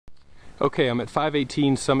Okay, I'm at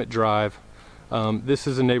 518 Summit Drive. This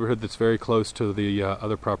is a neighborhood that's very close to the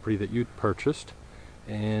other property that you purchased,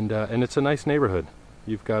 and it's a nice neighborhood.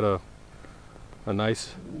 You've got a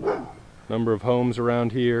nice number of homes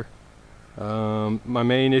around here. My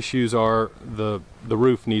main issues are the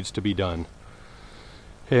roof needs to be done,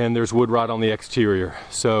 and there's wood rot on the exterior.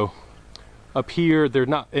 So up here, there are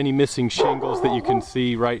not any missing shingles that you can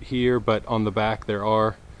see right here, but on the back there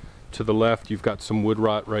are. To the left, you've got some wood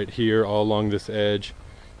rot right here all along this edge.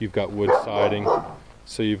 You've got wood siding,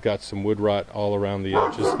 so you've got some wood rot all around the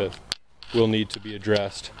edges that will need to be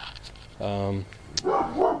addressed.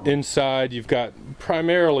 Inside, you've got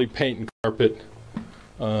primarily paint and carpet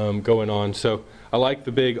going on. So I like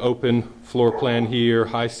the big open floor plan here,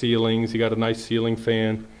 high ceilings. You got a nice ceiling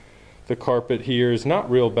fan. The carpet here is not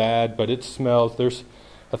real bad, but it smells.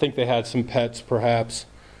 I think they had some pets, perhaps.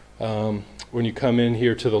 When you come in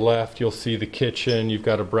here to the left, you'll see the kitchen. You've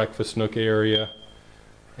got a breakfast nook area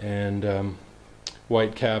and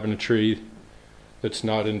white cabinetry that's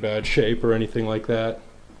not in bad shape or anything like that.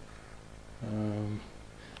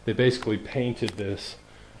 They basically painted this.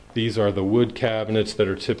 These are the wood cabinets that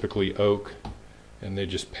are typically oak, and they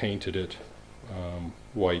just painted it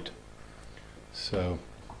white. So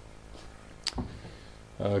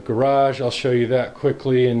garage, I'll show you that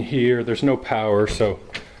quickly. In here, there's no power, so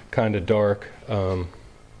kind of dark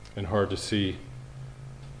and hard to see.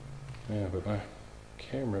 Yeah, but my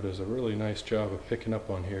camera does a really nice job of picking up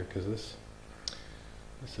on here, because this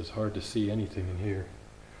is hard to see anything in here.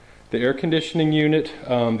 The air conditioning unit,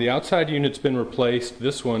 the outside unit's been replaced.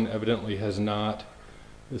 This one evidently has not.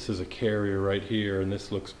 This is a Carrier right here, and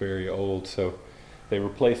this looks very old, so they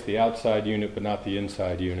replaced the outside unit but not the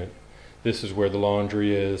inside unit. This is where the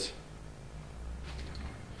laundry is.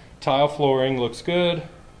 Tile flooring looks good.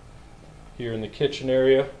 Here in the kitchen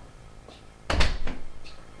area, I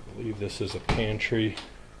believe this is a pantry.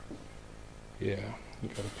 Yeah, you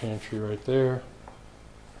got a pantry right there.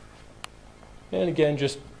 And again,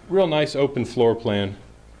 just real nice open floor plan.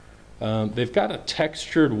 They've got a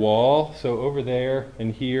textured wall, so over there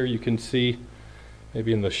and here you can see,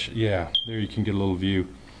 maybe in the, yeah, there you can get a little view.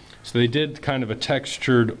 So they did kind of a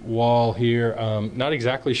textured wall here. Not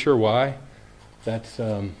exactly sure why. That's,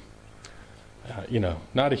 you know,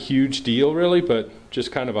 not a huge deal really, but just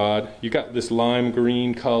kind of odd. You got this lime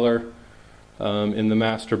green color in the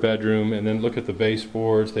master bedroom, and then look at the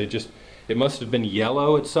baseboards. It must have been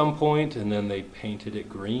yellow at some point, and then they painted it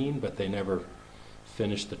green, but they never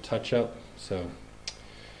finished the touch-up. So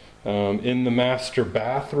in the master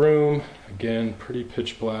bathroom, again, pretty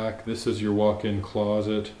pitch black. This is your walk-in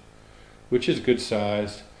closet, which is good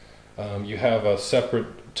sized. You have a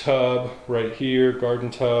separate tub right here,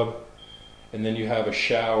 garden tub, and then you have a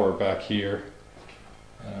shower back here.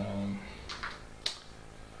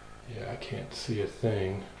 Yeah, I can't see a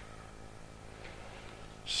thing.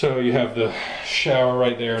 So you have the shower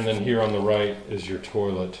right there, and then here on the right is your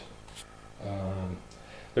toilet.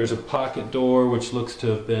 There's a pocket door which looks to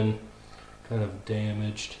have been kind of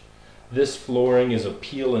damaged. This flooring is a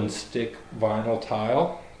peel and stick vinyl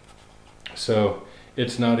tile, so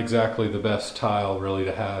it's not exactly the best tile really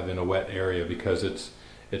to have in a wet area, because it's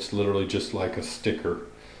literally just like a sticker.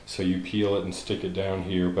 So you peel it and stick it down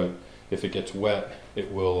here, but if it gets wet,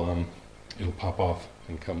 it'll pop off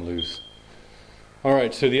and come loose. All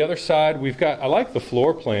right, so the other side, I like the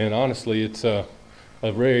floor plan, honestly. It's a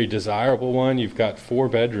very desirable one. You've got 4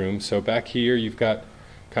 bedrooms. So back here, you've got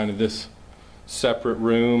kind of this separate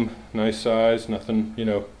room, nice size, nothing, you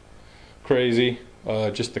know, crazy.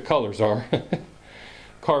 Just the colors are.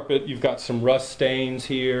 Carpet, you've got some rust stains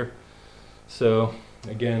here. So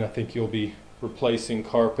again, I think you'll be replacing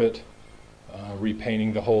carpet,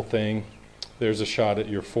 repainting the whole thing. There's a shot at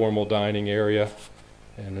your formal dining area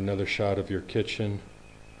and another shot of your kitchen.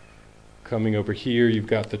 Coming over here, you've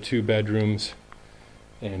got the 2 bedrooms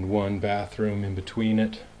and 1 bathroom in between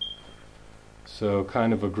it. So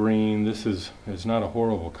kind of a green. This is not a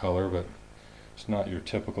horrible color, but it's not your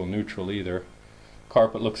typical neutral either.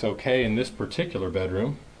 Carpet looks okay in this particular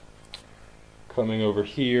bedroom. Coming over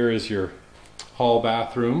here is your hall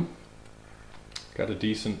bathroom. Got a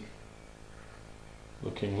decent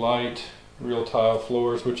looking light, real tile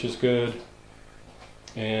floors, which is good,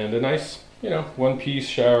 and a nice, you know, 1-piece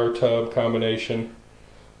shower tub combination,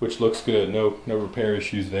 which looks good. No repair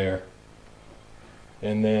issues there.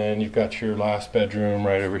 And then you've got your last bedroom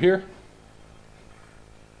right over here.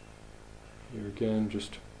 Here again,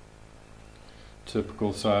 just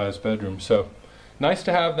typical size bedroom. So nice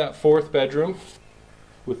to have that 4th bedroom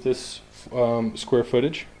with this square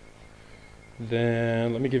footage.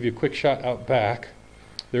 Then let me give you a quick shot out back.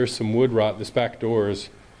 There's some wood rot. This back door is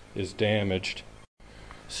is damaged.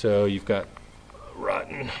 So you've got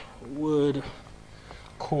rotten wood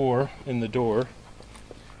core in the door,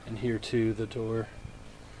 and here too the door.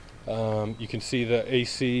 You can see the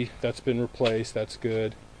AC that's been replaced. That's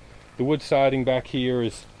good. The wood siding back here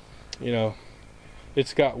is, you know,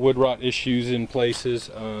 it's got wood rot issues in places.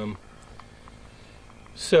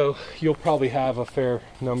 So you'll probably have a fair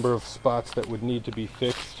number of spots that would need to be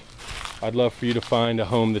fixed. I'd love for you to find a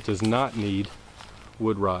home that does not need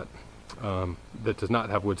wood rot, that does not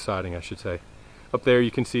have wood siding, I should say. Up there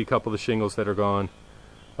you can see a couple of the shingles that are gone.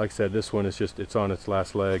 Like I said, this one is just, it's on its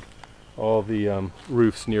last leg. All the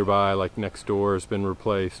roofs nearby, like next door, has been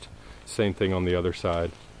replaced. Same thing on the other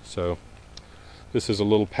side. So this is a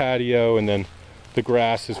little patio, and then the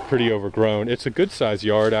grass is pretty overgrown. It's a good sized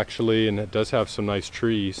yard actually, and it does have some nice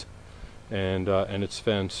trees, and it's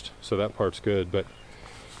fenced, so that part's good. But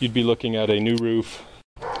you'd be looking at a new roof,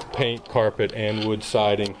 paint, carpet, and wood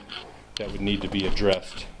siding that would need to be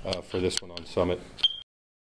addressed for this one on Summit.